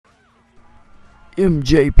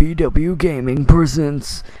MJPW Gaming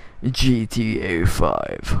presents GTA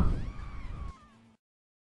 5.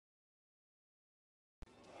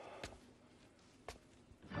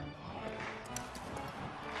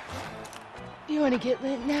 You want to get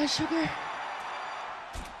lit now, sugar?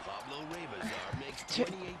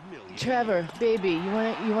 Trevor, baby,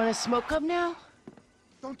 you wanna smoke up now?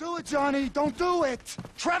 Don't do it, Johnny! Don't do it!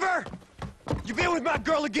 Trevor! You been with my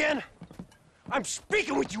girl again? I'm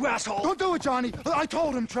speaking with you, asshole! Don't do it, Johnny! I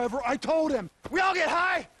told him, Trevor, I told him! We all get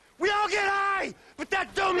high! We all get high! But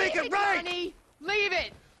that don't make it right! Johnny! Leave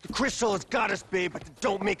it! The crystal has got us, babe, but that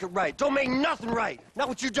don't make it right. Don't make nothing right. Not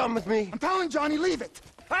what you done with me. I'm telling Johnny, leave it!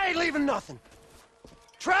 I ain't leaving nothing.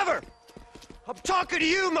 Trevor! I'm talking to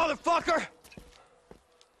you, motherfucker!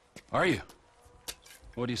 Are you?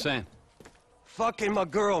 What are you saying? Fucking my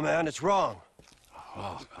girl, man. It's wrong.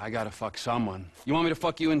 Well, I gotta fuck someone. You want me to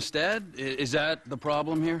fuck you instead? Is that the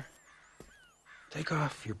problem here? Take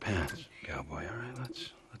off your pants, cowboy, all right?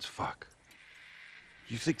 Let's fuck.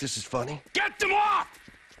 You think this is funny? Get them off!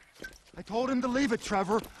 I told him to leave it,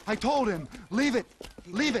 Trevor. I told him. Leave it.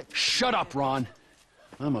 Leave it. Shut up, Ron.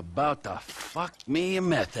 I'm about to fuck me a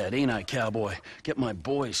meth head, ain't I, cowboy? Get my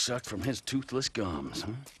boy sucked from his toothless gums,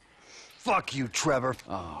 huh? Fuck you, Trevor.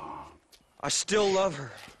 Oh. I still love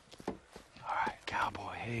her. All right,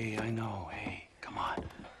 cowboy. Hey, I know. Hey, come on.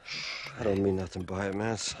 I don't mean nothing by it,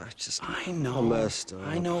 man. I know. I'm messed up.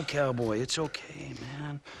 I know, cowboy. It's okay,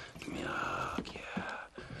 man. Give me a hug, yeah.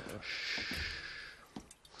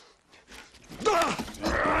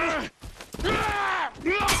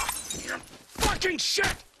 Fucking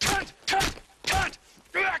shit! Cut!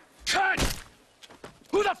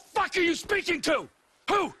 Who the fuck are you speaking to?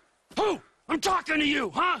 Who? I'm talking to you,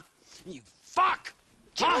 huh? You fuck!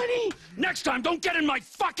 Johnny! Huh? Next time, don't get in my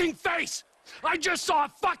fucking face! I just saw a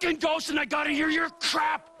fucking ghost and I gotta hear your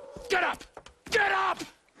crap! Get up! Get up!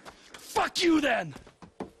 Fuck you then!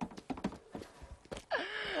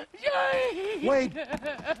 Johnny! Wait.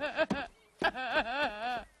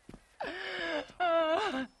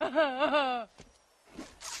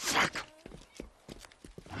 Fuck!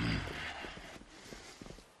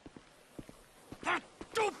 That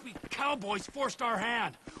dopey cowboy's forced our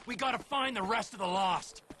hand. We gotta find the rest of the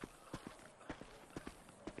lost.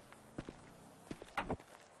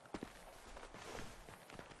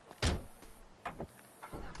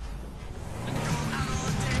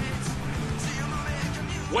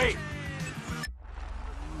 Wait!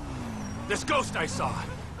 This ghost I saw.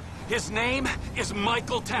 His name is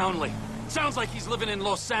Michael Townley. Sounds like he's living in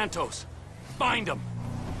Los Santos. Find him.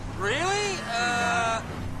 Really?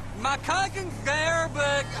 My cousin's there,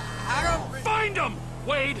 but I don't... Find him,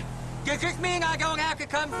 Wade! Does this mean I don't have to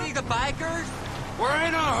come see the bikers? We're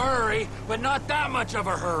in a hurry, but not that much of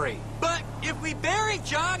a hurry. But if we bury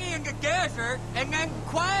Johnny in the desert and then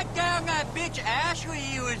quiet down that bitch Ashley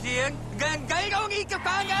he was in, then they don't need to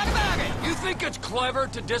find out about it. You think it's clever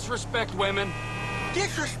to disrespect women?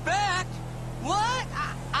 Disrespect? What?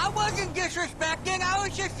 I wasn't disrespecting. I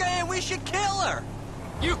was just saying we should kill her.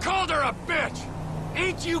 You called her a bitch!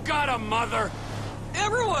 Ain't you got a mother?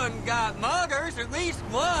 Everyone got mothers, at least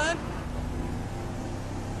one.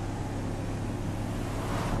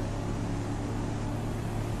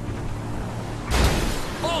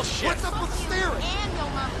 Bullshit! What's up with the steering? And your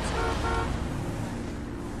mama.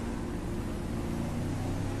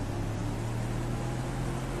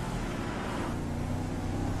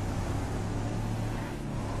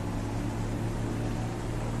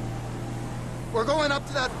 We're going up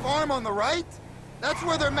to that farm on the right? That's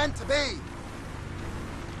where they're meant to be.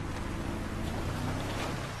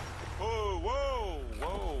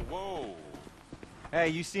 Whoa. Hey,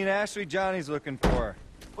 you seen Ashley? Johnny's looking for her.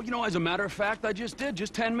 Well, you know, as a matter of fact, I just did,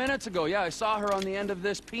 just 10 minutes ago. Yeah, I saw her on the end of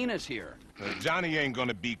this penis here. Johnny ain't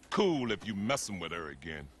gonna be cool if you messing with her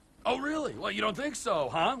again. Oh, really? Well, you don't think so,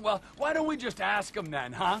 huh? Well, why don't we just ask him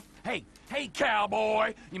then, huh? Hey,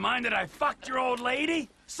 cowboy, you mind that I fucked your old lady?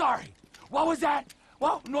 Sorry. What was that?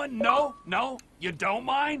 Well, no, you don't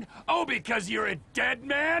mind? Oh, because you're a dead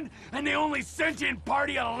man? And the only sentient part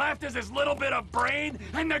you left is this little bit of brain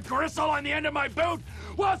and the gristle on the end of my boot?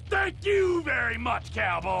 Well, thank you very much,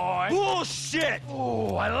 cowboy. Bullshit!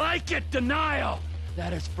 Oh, I like it, denial.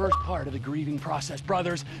 That is first part of the grieving process,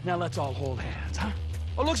 brothers. Now let's all hold hands, huh?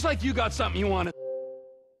 Well, looks like you got something you want to...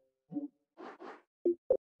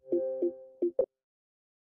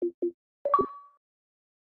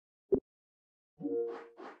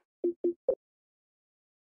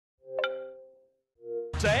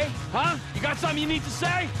 say? Huh? You got something you need to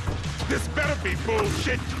say? This better be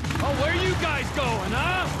bullshit. Oh, where you guys going,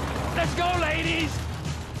 huh? Let's go, ladies!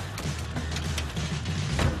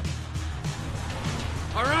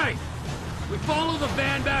 follow the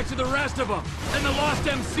van back to the rest of them, and the Lost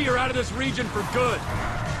MC are out of this region for good.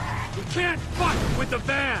 We can't fuck with the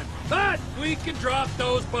van, but we can drop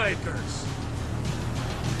those bikers.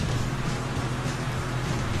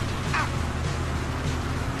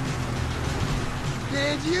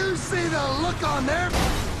 Did you see the look on their...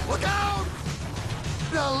 Look out!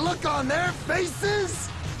 The look on their faces?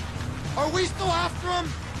 Are we still after them?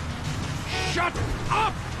 Shut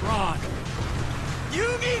up, Ron! You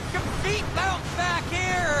need some seatbelts back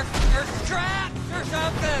here, or straps or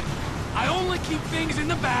something. I only keep things in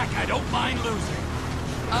the back I don't mind losing.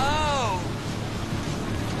 Oh.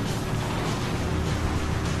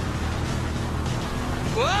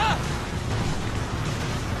 What?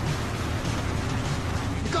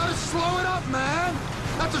 You gotta slow it up, man!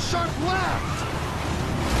 That's a sharp left!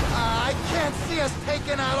 I can't see us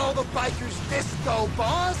taking out all the bikers disco,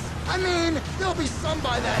 boss! I mean, there'll be some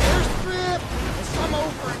by that airstrip, and some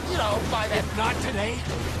over, you know, by that... If not today,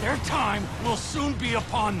 their time will soon be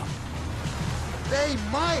upon them. They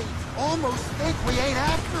might almost think we ain't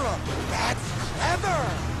after them. That's clever!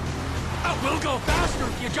 We'll go faster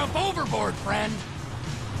if you jump overboard, friend.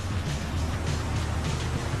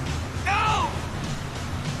 No!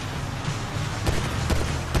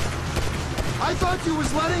 I thought you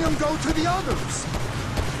was letting them go to the others.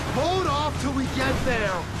 Hold off till we get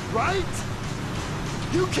there, right?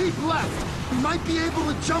 You keep left. We might be able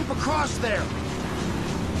to jump across there.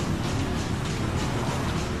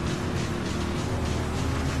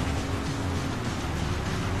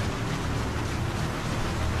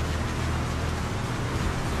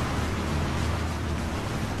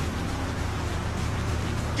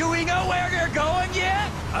 Do we know where they're going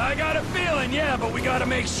yet? I got a feeling, yeah, but we gotta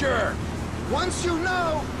make sure. Once you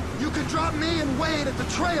know, you could drop me and Wade at the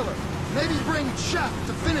trailer. Maybe bring Chef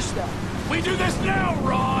to finish that. We do this now,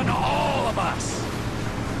 Ron, all of us.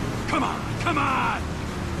 Come on, come on!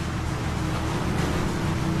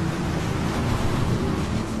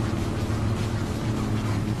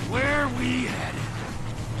 Where we headed?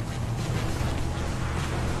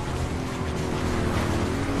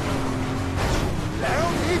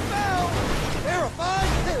 Down he fell! Terrified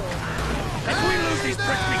hill! If we lose these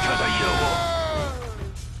bricks because of you...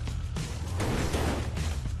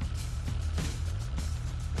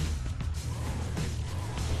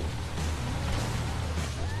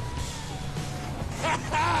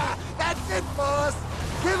 That's it, boss!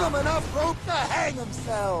 Give them enough rope to hang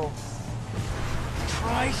themselves!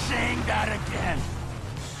 Try saying that again.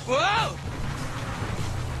 Whoa!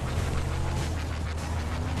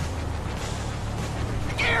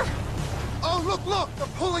 Here! Oh, look, look! They're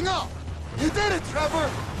pulling up! You did it, Trevor!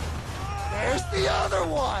 There's the other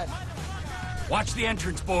one! Watch the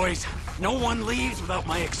entrance, boys. No one leaves without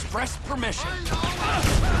my express permission.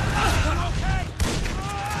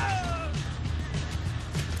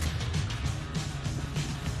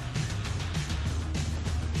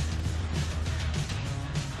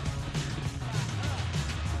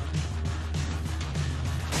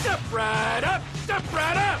 Step right up! Step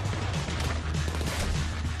right up!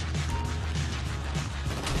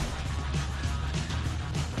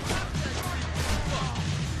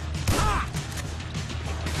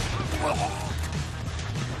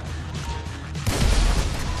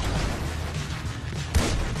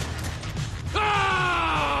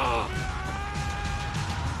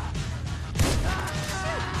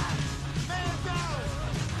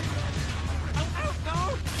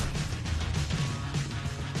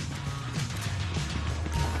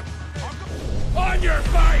 On your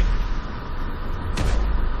fight!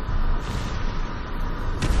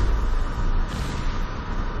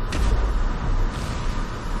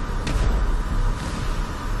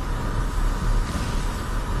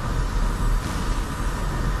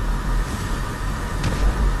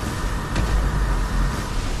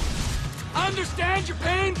 Understand your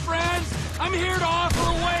pain, friends! I'm here to offer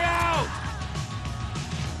a way out!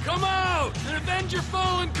 Come out and avenge your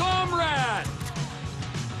fallen comrade!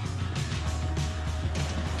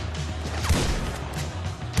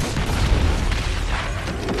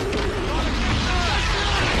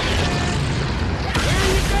 Where are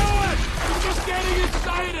you going? It's just getting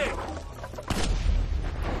exciting!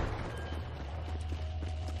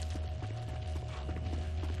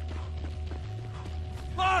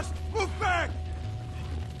 Lost! Move back!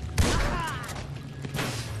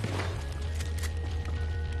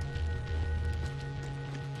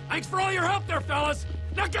 Thanks for all your help there, fellas!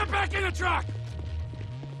 Now get back in the truck!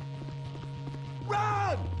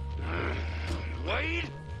 Run!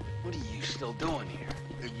 Wade? What are you still doing here?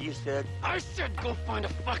 You said... I said go find a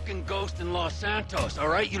fucking ghost in Los Santos, all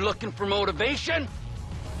right? You looking for motivation?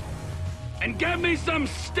 And get me some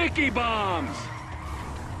sticky bombs!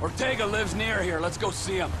 Ortega lives near here. Let's go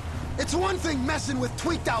see him. It's one thing messing with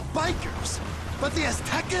tweaked-out bikers, but the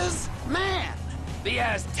Aztecas? Man! The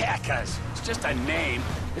Aztecas. It's just a name.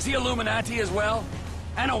 Is he Illuminati as well?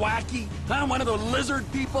 Anunnaki? Huh? One of the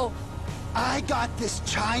lizard people? I got this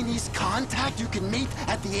Chinese contact you can meet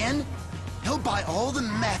at the inn. He'll buy all the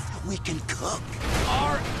meth we can cook.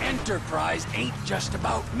 Our enterprise ain't just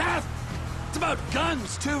about meth. It's about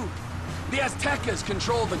guns, too. The Aztecas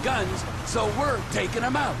control the guns, so we're taking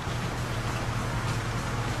them out.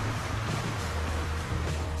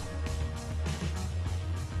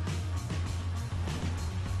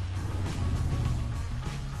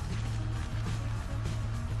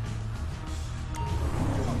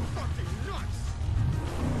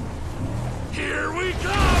 Here we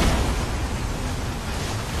come!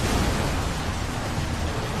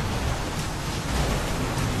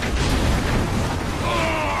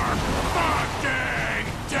 Or fucking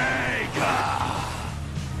Dega!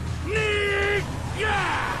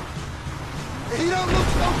 Yeah! He don't look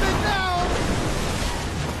so big now!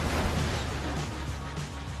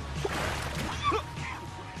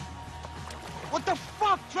 What the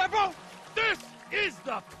fuck, Trevor? This is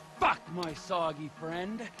the fuck, my soggy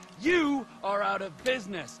friend. You are out of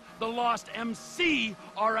business. The Lost MC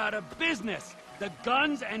are out of business. The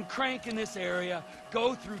guns and crank in this area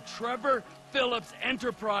go through Trevor Phillips'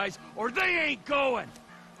 enterprise, or they ain't going.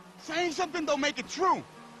 Saying something don't make it true.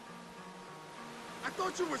 I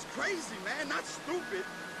thought you was crazy, man, not stupid.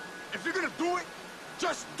 If you're gonna do it,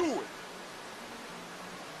 just do it.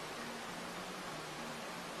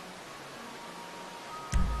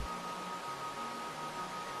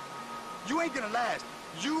 You ain't gonna last.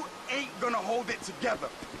 You ain't gonna hold it together.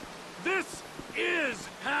 This is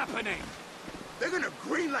happening. They're gonna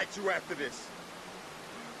greenlight you after this.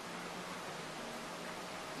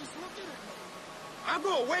 Just look at it. I'll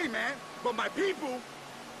go away, man, but my people,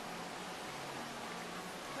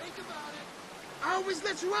 Think about it. I always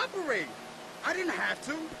let you operate. I didn't have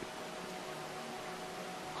to. I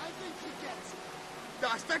think he gets it. The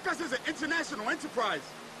Aztecas is an international enterprise.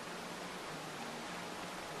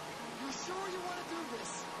 You sure you want to do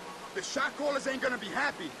this? The shot callers ain't gonna be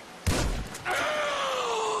happy.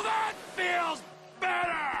 Ooh, that feels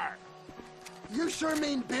better! You sure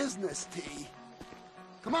mean business, T.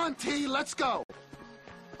 Come on, T, let's go.